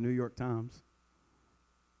bestseller, New York Times.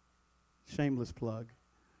 Shameless plug.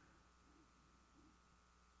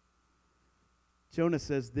 Jonah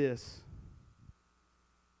says this,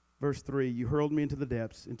 verse 3, you hurled me into the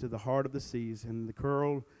depths, into the heart of the seas, and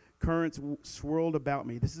the currents swirled about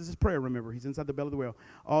me. This is his prayer, remember. He's inside the belly of the whale.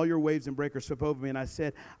 All your waves and breakers swept over me, and I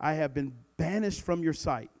said, I have been banished from your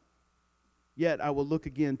sight. Yet I will look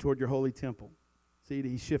again toward your holy temple. See,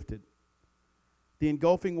 he shifted. The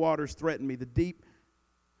engulfing waters threatened me. The deep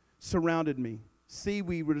surrounded me.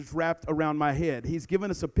 Seaweed was wrapped around my head. He's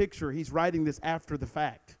given us a picture. He's writing this after the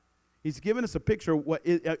fact. He's given us a picture. What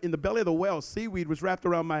in the belly of the whale, seaweed was wrapped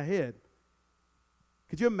around my head.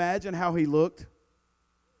 Could you imagine how he looked?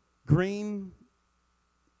 Green.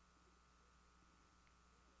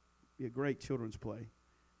 Be a great children's play.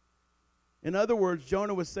 In other words,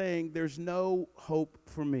 Jonah was saying, there's no hope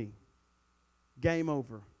for me. Game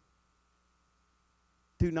over.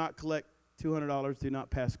 Do not collect $200. Do not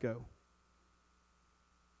pass go.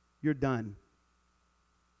 You're done.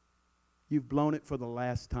 You've blown it for the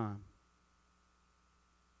last time.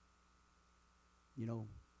 You know,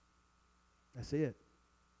 that's it.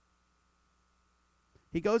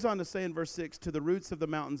 He goes on to say in verse 6, to the roots of the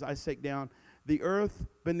mountains I sink down. The earth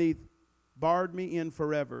beneath barred me in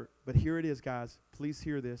forever. But here it is, guys. Please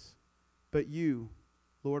hear this. But you,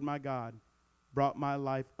 Lord my God, brought my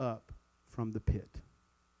life up from the pit.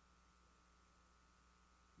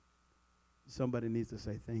 Somebody needs to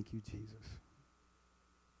say, thank you, Jesus.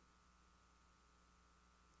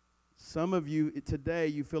 Some of you today,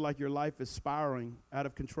 you feel like your life is spiraling out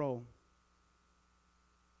of control.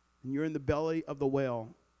 And you're in the belly of the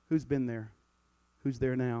whale. Who's been there? Who's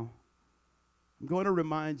there now? I'm going to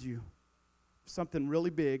remind you of something really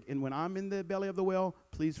big. And when I'm in the belly of the whale,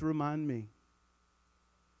 please remind me.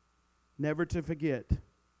 Never to forget,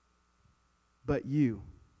 but you,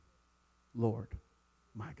 Lord,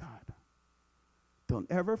 my God. Don't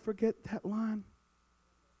ever forget that line.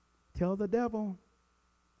 Tell the devil.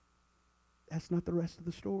 That's not the rest of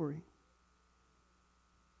the story.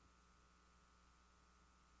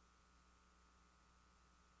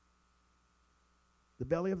 The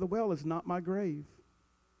belly of the whale is not my grave.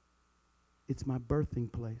 It's my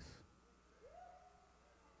birthing place.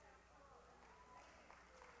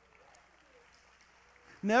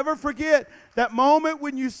 Never forget that moment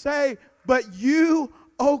when you say, but you,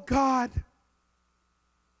 oh God,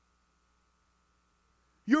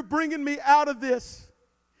 you're bringing me out of this.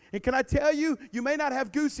 And can I tell you, you may not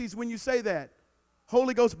have goosies when you say that.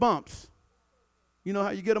 Holy Ghost bumps. You know how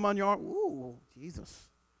you get them on your arm? Ooh, Jesus.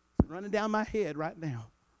 It's running down my head right now.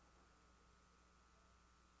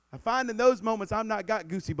 I find in those moments I'm not got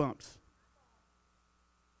goosey bumps.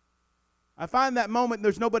 I find that moment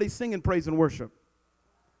there's nobody singing praise and worship.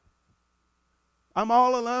 I'm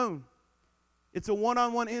all alone. It's a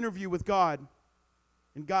one-on-one interview with God.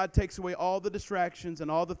 And God takes away all the distractions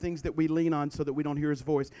and all the things that we lean on so that we don't hear his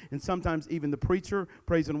voice. And sometimes even the preacher,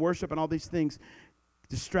 praise and worship, and all these things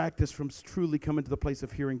distract us from truly coming to the place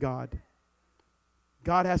of hearing God.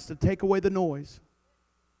 God has to take away the noise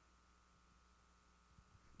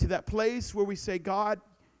to that place where we say, God,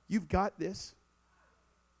 you've got this.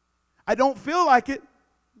 I don't feel like it.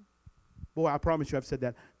 Boy, I promise you I've said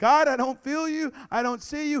that. God, I don't feel you. I don't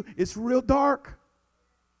see you. It's real dark.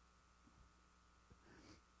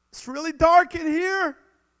 It's really dark in here.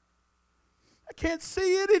 I can't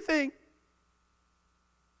see anything.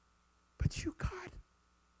 But you, God,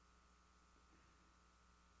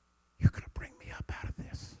 you're going to bring me up out of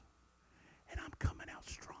this. And I'm coming out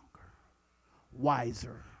stronger,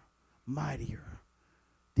 wiser, mightier.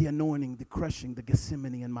 The anointing, the crushing, the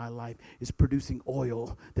Gethsemane in my life is producing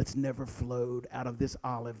oil that's never flowed out of this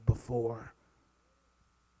olive before.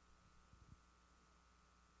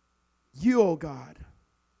 You, oh God.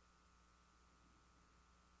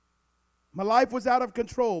 My life was out of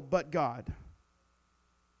control, but God.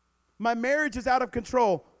 My marriage is out of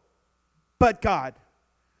control, but God.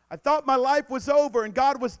 I thought my life was over and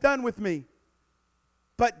God was done with me,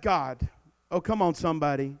 but God. Oh, come on,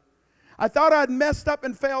 somebody. I thought I'd messed up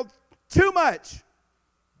and failed too much,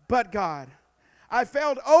 but God. I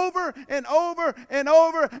failed over and over and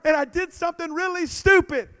over, and I did something really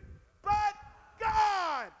stupid, but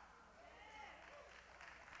God.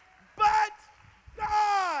 But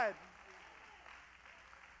God.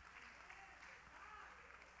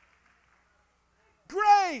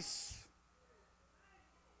 Grace.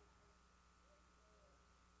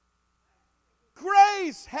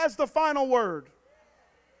 always has the final word.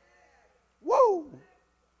 Woo!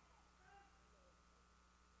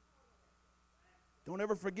 Don't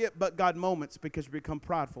ever forget but God moments, because you become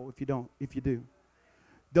prideful if you do.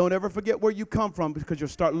 Don't ever forget where you come from, because you'll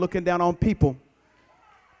start looking down on people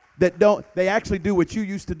that they actually do what you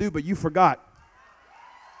used to do, but you forgot.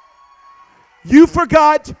 You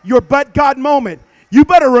forgot your but God moment. You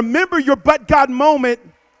better remember your but God moment,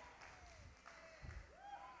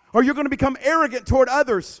 or you're going to become arrogant toward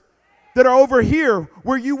others that are over here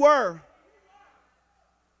where you were.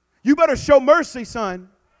 You better show mercy, son,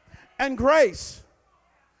 and grace,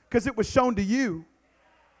 because it was shown to you.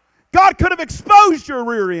 God could have exposed your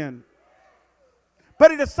rear end,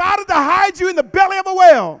 but he decided to hide you in the belly of a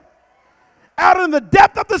whale, out in the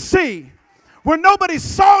depth of the sea, where nobody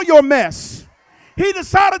saw your mess. He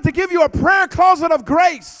decided to give you a prayer closet of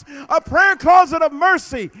grace, a prayer closet of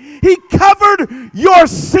mercy. He covered your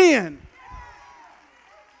sin.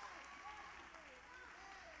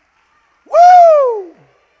 Woo!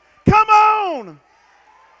 Come on!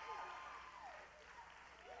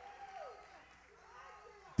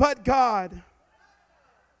 But God.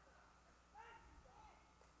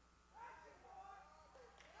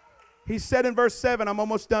 He said in verse 7, I'm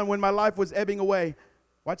almost done, when my life was ebbing away.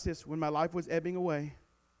 Watch this. When my life was ebbing away,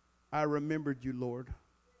 I remembered you, Lord.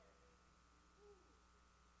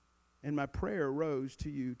 And my prayer rose to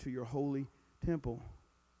you, to your holy temple.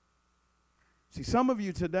 See, some of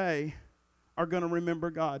you today are going to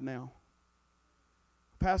remember God now.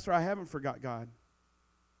 Pastor, I haven't forgot God.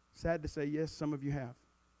 Sad to say, yes, some of you have.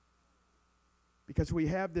 Because we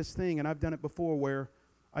have this thing, and I've done it before, where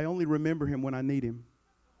I only remember him when I need him.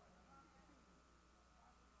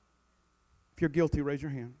 If you're guilty, raise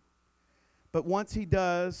your hand. But once he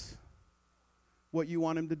does what you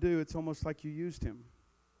want him to do, it's almost like you used him.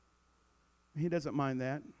 He doesn't mind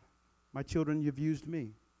that. My children, you've used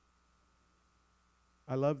me.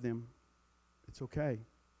 I love them. It's okay.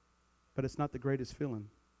 But it's not the greatest feeling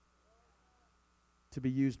to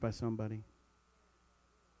be used by somebody.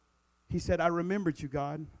 He said, I remembered you,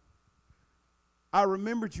 God. I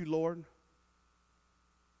remembered you, Lord.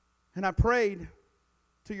 And I prayed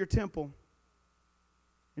to your temple.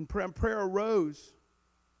 And prayer arose.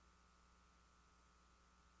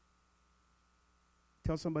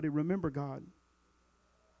 Tell somebody, remember God.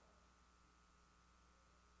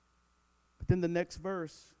 But then the next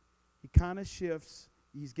verse, he kind of shifts.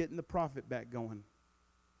 He's getting the prophet back going.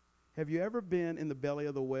 Have you ever been in the belly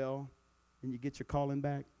of the whale and you get your calling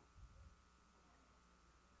back?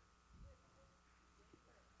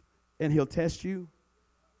 And he'll test you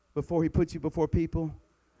before he puts you before people.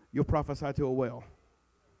 You'll prophesy to a whale.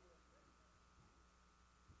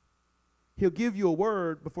 He'll give you a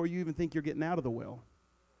word before you even think you're getting out of the well.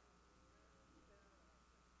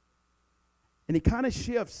 And he kind of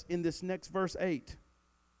shifts in this next verse 8.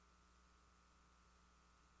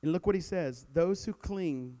 And look what he says. Those who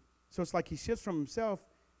cling. So it's like he shifts from himself,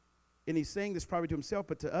 and he's saying this probably to himself,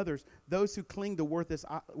 but to others. Those who cling to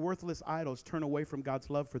worthless idols turn away from God's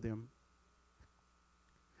love for them.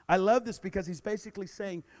 I love this because he's basically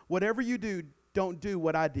saying, whatever you do, don't do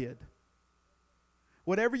what I did.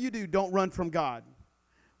 Whatever you do, don't run from God.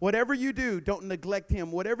 Whatever you do, don't neglect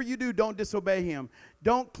him. Whatever you do, don't disobey him.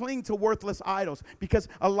 Don't cling to worthless idols. Because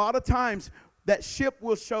a lot of times, that ship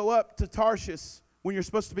will show up to Tarshish when you're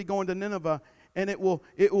supposed to be going to Nineveh, and it will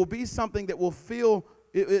be something that will feel,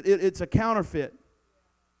 it's a counterfeit.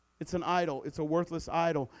 It's an idol. It's a worthless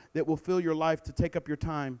idol that will fill your life to take up your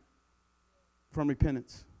time from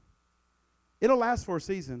repentance. It'll last for a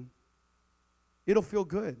season. It'll feel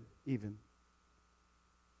good even.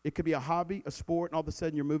 It could be a hobby, a sport, and all of a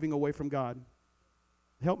sudden you're moving away from God.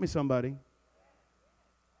 Help me, somebody.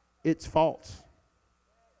 It's false.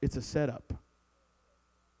 It's a setup.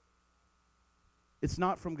 It's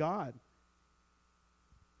not from God.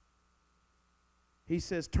 He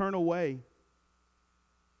says, turn away,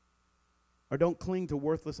 or don't cling to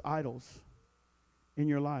worthless idols in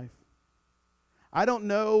your life. I don't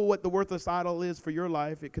know what the worthless idol is for your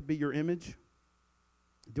life. It could be your image.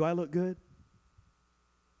 Do I look good?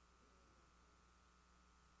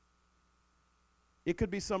 It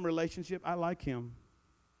could be some relationship. I like him.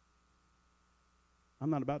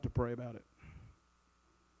 I'm not about to pray about it.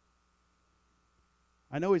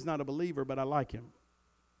 I know he's not a believer, but I like him.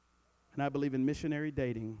 And I believe in missionary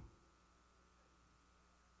dating.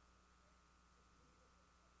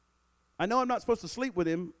 I know I'm not supposed to sleep with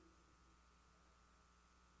him,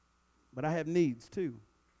 but I have needs too.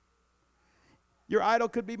 Your idol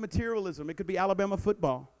could be materialism. It could be Alabama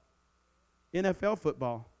football, NFL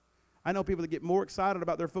football. I know people that get more excited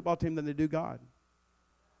about their football team than they do God.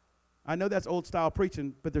 I know that's old style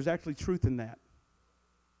preaching, but there's actually truth in that.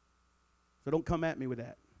 So don't come at me with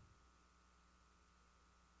that.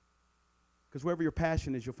 Because wherever your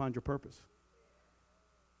passion is, you'll find your purpose.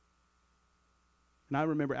 And I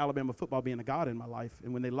remember Alabama football being a god in my life.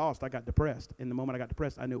 And when they lost, I got depressed. And the moment I got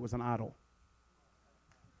depressed, I knew it was an idol.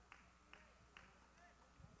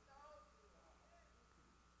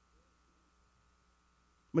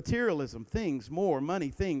 Materialism, things, more, money,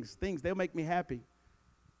 things, they'll make me happy.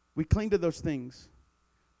 We cling to those things.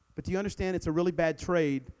 But do you understand it's a really bad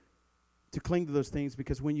trade to cling to those things,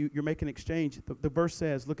 because when you're making an exchange, the verse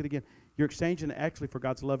says, look at it again, you're exchanging it actually for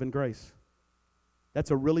God's love and grace.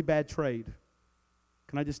 That's a really bad trade.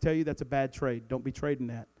 Can I just tell you that's a bad trade? Don't be trading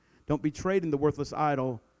that. Don't be trading the worthless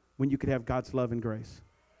idol when you could have God's love and grace.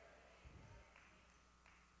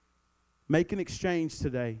 Make an exchange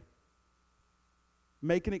today.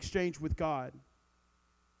 Make an exchange with God.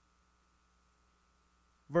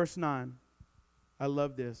 Verse 9. I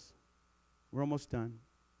love this. We're almost done.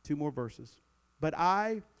 2 more verses. But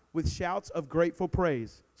I, with shouts of grateful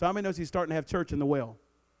praise. So how many knows he's starting to have church in the well?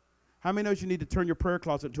 How many knows you need to turn your prayer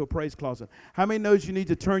closet into a praise closet? How many knows you need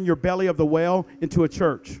to turn your belly of the well into a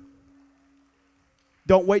church?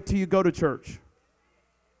 Don't wait till you go to church.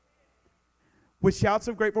 With shouts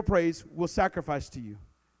of grateful praise will sacrifice to you.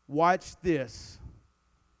 Watch this.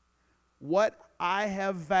 What I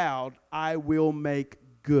have vowed, I will make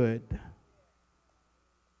good.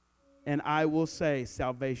 And I will say,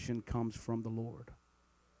 salvation comes from the Lord.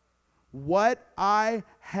 What I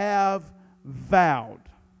have vowed,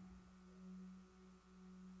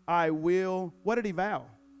 I will. What did he vow?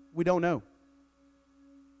 We don't know.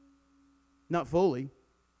 Not fully.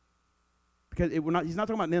 Because he's not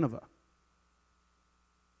talking about Nineveh.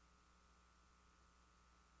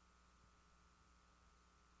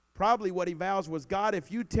 Probably what he vows was, God,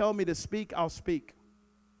 if you tell me to speak, I'll speak.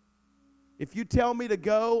 If you tell me to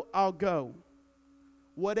go, I'll go.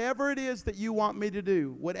 Whatever it is that you want me to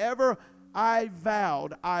do, whatever I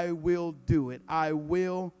vowed, I will do it. I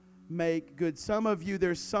will make good. Some of you,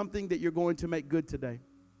 there's something that you're going to make good today.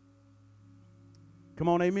 Come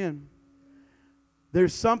on, amen.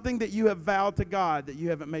 There's something that you have vowed to God that you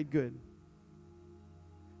haven't made good.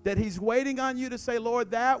 That he's waiting on you to say,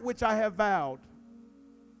 Lord, that which I have vowed,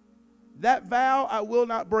 that vow I will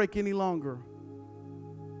not break any longer.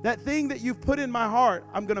 That thing that you've put in my heart,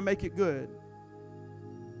 I'm going to make it good.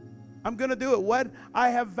 I'm going to do it. What I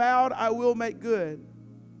have vowed, I will make good.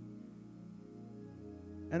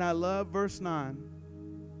 And I love verse 9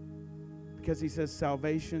 because he says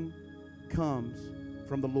salvation comes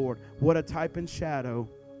from the Lord. What a type and shadow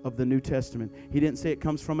of the New Testament. He didn't say it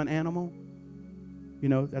comes from an animal. You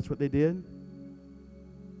know, that's what they did.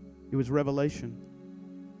 It was revelation.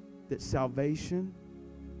 That salvation,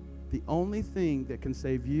 the only thing that can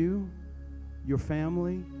save you, your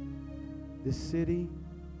family, this city,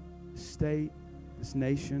 this state, this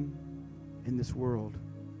nation, and this world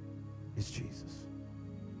is Jesus.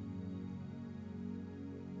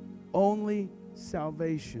 Only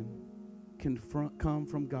salvation can come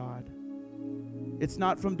from God. It's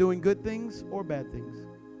not from doing good things or bad things.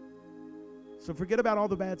 So forget about all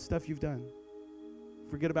the bad stuff you've done.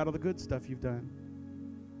 Forget about all the good stuff you've done.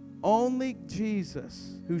 Only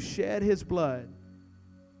Jesus, who shed his blood,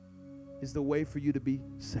 is the way for you to be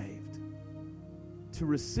saved. To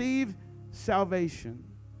receive salvation.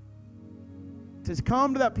 To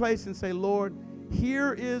come to that place and say, Lord,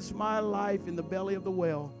 here is my life in the belly of the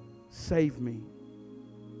well. Save me.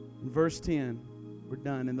 In verse 10, we're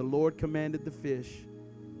done. And the Lord commanded the fish,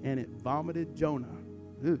 and it vomited Jonah.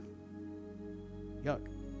 Ugh. Yuck.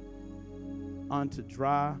 Onto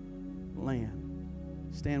dry land.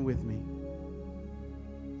 Stand with me.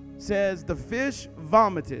 Says the fish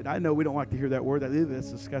vomited. I know we don't like to hear that word.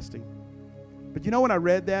 That's disgusting. But you know when I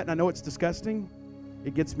read that and I know it's disgusting,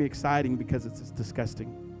 it gets me exciting because it's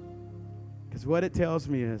disgusting. Because what it tells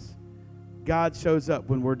me is God shows up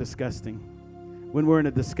when we're disgusting. When we're in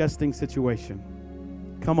a disgusting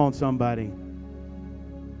situation. Come on, somebody.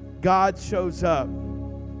 God shows up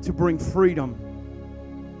to bring freedom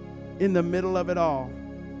in the middle of it all.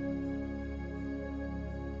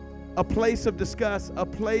 A place of disgust, a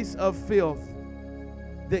place of filth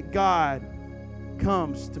that God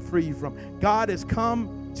comes to free you from. God has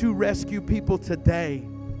come to rescue people today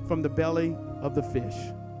from the belly of the fish.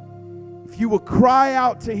 If you will cry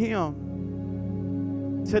out to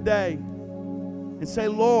him today and say,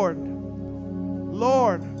 Lord,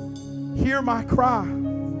 Lord, hear my cry.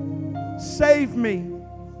 Save me.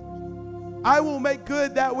 I will make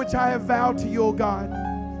good that which I have vowed to you, O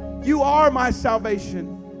God. You are my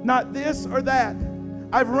salvation. Not this or that.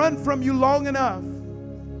 I've run from you long enough.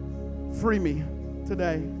 Free me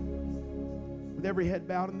today. With every head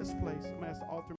bowed in this place, I'm going to ask the altar.